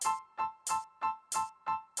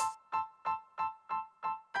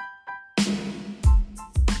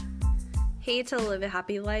Hey to Live a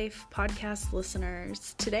Happy Life podcast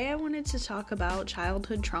listeners. Today I wanted to talk about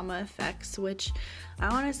childhood trauma effects, which I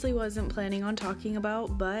honestly wasn't planning on talking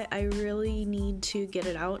about, but I really need to get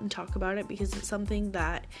it out and talk about it because it's something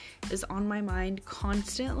that is on my mind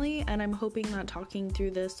constantly, and I'm hoping that talking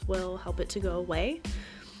through this will help it to go away.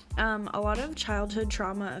 A lot of childhood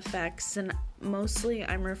trauma effects, and mostly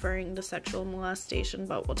I'm referring to sexual molestation,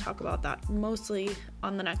 but we'll talk about that mostly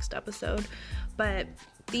on the next episode. But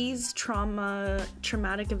these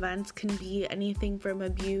traumatic events can be anything from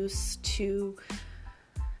abuse to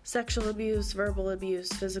sexual abuse, verbal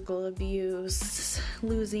abuse, physical abuse,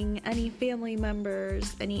 losing any family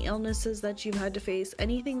members, any illnesses that you've had to face,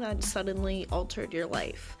 anything that suddenly altered your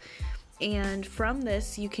life. And from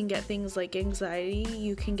this, you can get things like anxiety,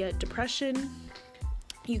 you can get depression,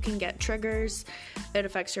 you can get triggers. It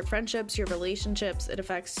affects your friendships, your relationships, it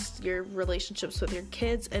affects your relationships with your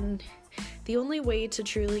kids, and the only way to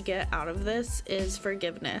truly get out of this is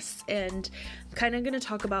forgiveness. And I'm kind of going to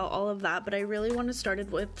talk about all of that, but I really want to start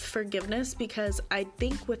with forgiveness because I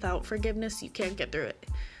think without forgiveness, you can't get through it.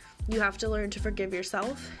 You have to learn to forgive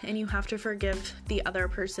yourself, and you have to forgive the other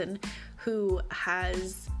person who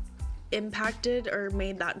has impacted or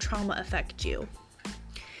made that trauma affect you.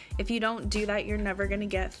 If you don't do that, you're never going to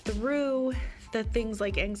get through the things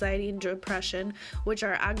like anxiety and depression, which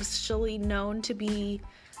are actually known to be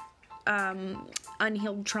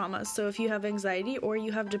unhealed trauma. So if you have anxiety or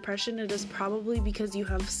you have depression, it is probably because you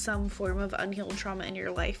have some form of unhealed trauma in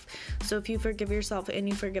your life. So if you forgive yourself and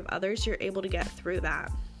you forgive others, you're able to get through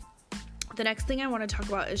that. The next thing I want to talk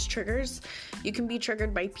about is triggers. You can be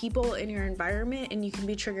triggered by people in your environment, and you can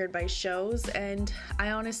be triggered by shows. And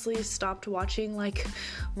I honestly stopped watching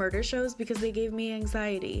murder shows because they gave me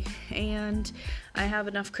anxiety. And I have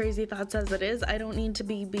enough crazy thoughts as it is. I don't need to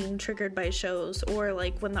be being triggered by shows. Or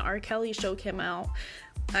when the R. Kelly show came out,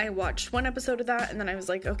 I watched one episode of that and then I was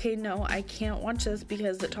like, okay, no, I can't watch this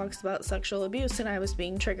because it talks about sexual abuse, and I was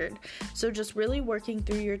being triggered. So just really working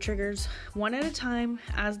through your triggers one at a time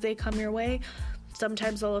as they come your way.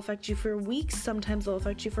 Sometimes they'll affect you for weeks, sometimes they'll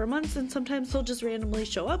affect you for months, and sometimes they'll just randomly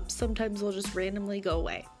show up, sometimes they'll just randomly go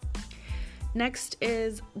away. Next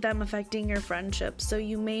is them affecting your friendships. So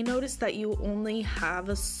you may notice that you only have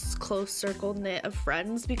a close circle knit of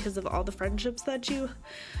friends because of all the friendships that you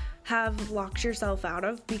have locked yourself out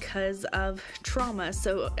of because of trauma.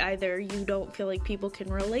 So either you don't feel like people can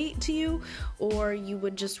relate to you, or you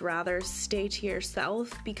would just rather stay to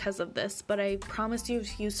yourself because of this. But I promise you,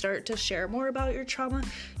 if you start to share more about your trauma,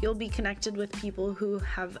 you'll be connected with people who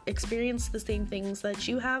have experienced the same things that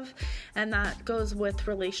you have, and that goes with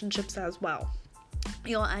relationships as well.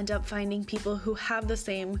 You'll end up finding people who have the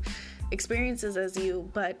same experiences as you,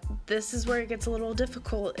 but this is where it gets a little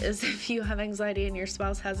difficult, is if you have anxiety and your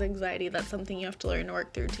spouse has anxiety, that's something you have to learn to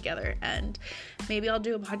work through together. And maybe I'll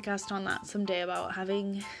do a podcast on that someday about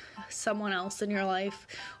having someone else in your life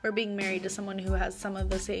or being married to someone who has some of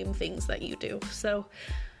the same things that you do. So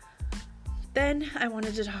then I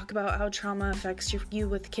wanted to talk about how trauma affects you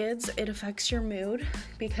with kids. It affects your mood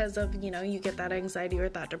because of, you get that anxiety or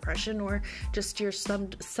that depression, or just you're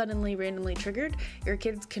suddenly randomly triggered. Your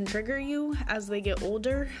kids can trigger you as they get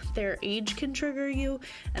older. Their age can trigger you,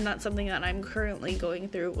 and that's something that I'm currently going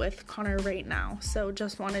through with Connor right now. So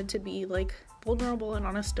just wanted to be vulnerable and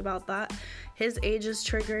honest about that. His age is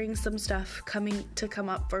triggering some stuff come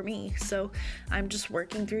up for me. So I'm just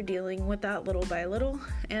working through dealing with that little by little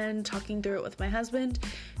and talking through it with my husband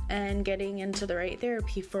and getting into the right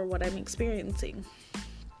therapy for what I'm experiencing.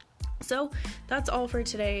 So that's all for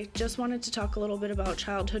today. Just wanted to talk a little bit about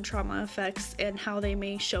childhood trauma effects and how they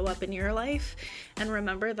may show up in your life. And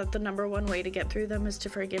remember that the number one way to get through them is to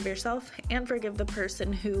forgive yourself and forgive the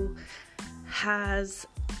person who has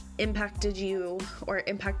impacted you or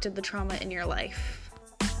impacted the trauma in your life.